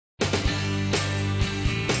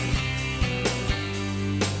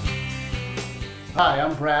Hi,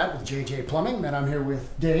 I'm Brad with JJ Plumbing, and I'm here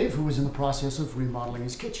with Dave, who is in the process of remodeling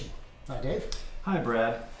his kitchen. Hi, Dave. Hi,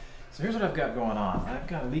 Brad. So here's what I've got going on. I've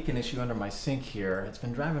got a leaking issue under my sink here. It's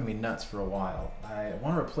been driving me nuts for a while. I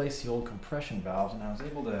want to replace the old compression valves, and I was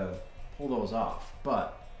able to pull those off,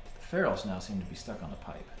 but the ferrules now seem to be stuck on the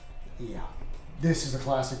pipe. Yeah, this is a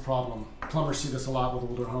classic problem. Plumbers see this a lot with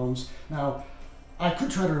older homes. Now, I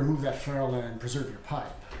could try to remove that ferrule and preserve your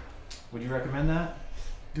pipe. Would you recommend that?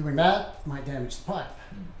 Doing that might damage the pipe.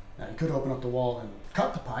 Now, you could open up the wall and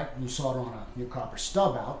cut the pipe, and you solder on a new copper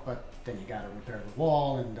stub out, but then you got to repair the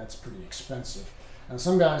wall, and that's pretty expensive. And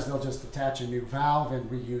some guys, they'll just attach a new valve and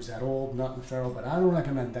reuse that old nut and ferrule, but I don't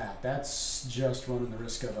recommend that. That's just running the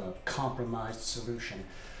risk of a compromised solution.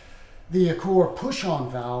 The ACCOR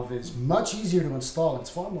PushOn valve is much easier to install. It's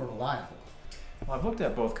far more reliable. Well, I've looked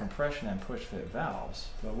at both compression and push-fit valves,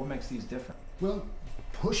 but what makes these different? Well,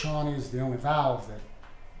 PushOn is the only valve that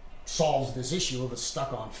solves this issue of a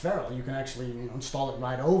stuck-on ferrule. You can actually install it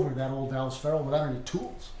right over that old valve's ferrule without any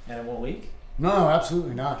tools. And it won't leak? No,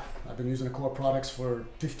 absolutely not. I've been using ACCOR products for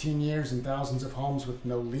 15 years in thousands of homes with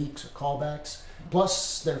no leaks or callbacks.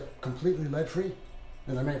 Plus, they're completely lead-free.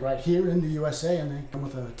 And they're made right here in the USA, and they come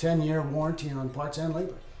with a 10-year warranty on parts and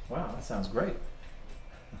labor. Wow, that sounds great.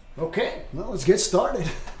 Okay, well, let's get started.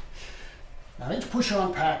 Now, each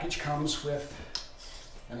PushOn package comes with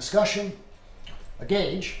an escutcheon, a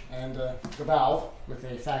gauge, and the valve with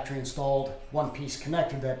a factory-installed one-piece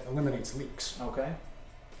connector that eliminates leaks. Okay.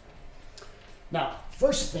 Now,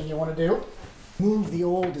 first thing you want to do, move the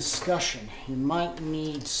old escutcheon. You might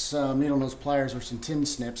need some needle nose pliers or some tin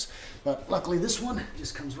snips, but luckily this one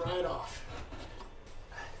just comes right off.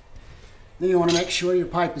 Then you want to make sure your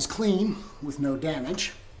pipe is clean with no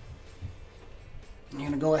damage. You're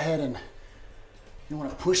going to go ahead and you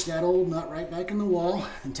want to push that old nut right back in the wall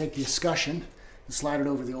and take the escutcheon and slide it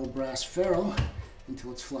over the old brass ferrule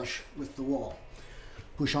until it's flush with the wall.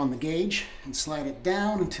 Push on the gauge and slide it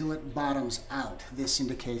down until it bottoms out. This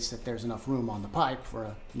indicates that there's enough room on the pipe for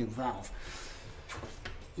a new valve.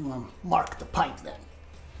 You want to mark the pipe then.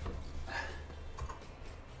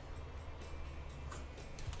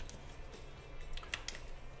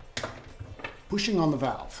 Pushing on the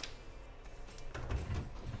valve.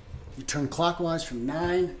 You turn clockwise from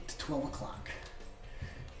 9 to 12 o'clock.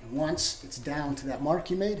 And once it's down to that mark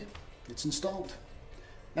you made, it's installed.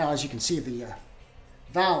 Now, as you can see, the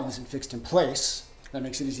valve isn't fixed in place. That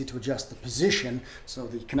makes it easy to adjust the position so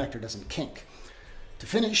the connector doesn't kink. To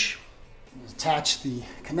finish, you attach the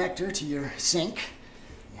connector to your sink,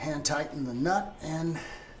 you hand tighten the nut, and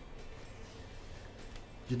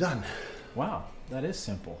you're done. Wow, that is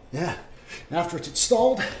simple. Yeah. After it's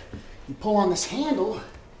installed, you pull on this handle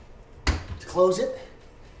to close it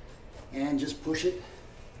and just push it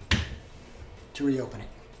to reopen it.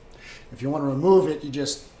 If you want to remove it, you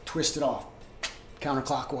just twist it off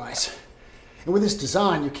counterclockwise. And with this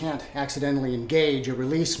design, you can't accidentally engage a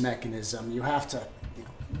release mechanism. You have to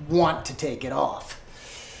want to take it off.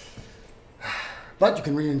 But you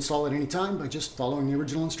can reinstall it anytime by just following the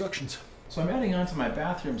original instructions. So I'm adding on to my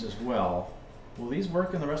bathrooms as well. Will these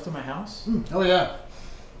work in the rest of my house? Oh yeah.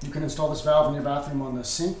 You can install this valve in your bathroom on the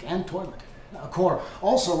sink and toilet. Now, ACCOR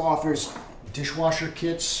also offers dishwasher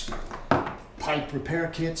kits, pipe repair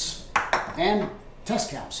kits, and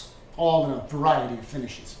test caps, all in a variety of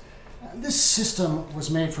finishes. This system was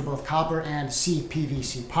made for both copper and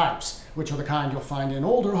CPVC pipes, which are the kind you'll find in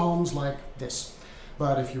older homes like this.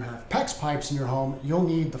 But if you have PEX pipes in your home, you'll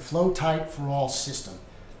need the Flow-Tight-for-All system.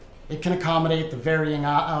 It can accommodate the varying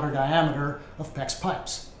outer diameter of PEX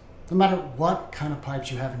pipes. No matter what kind of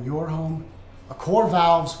pipes you have in your home, ACCOR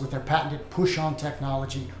valves with their patented PushOn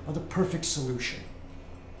technology are the perfect solution.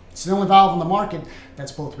 It's the only valve on the market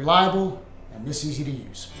that's both reliable and this easy to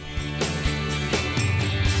use.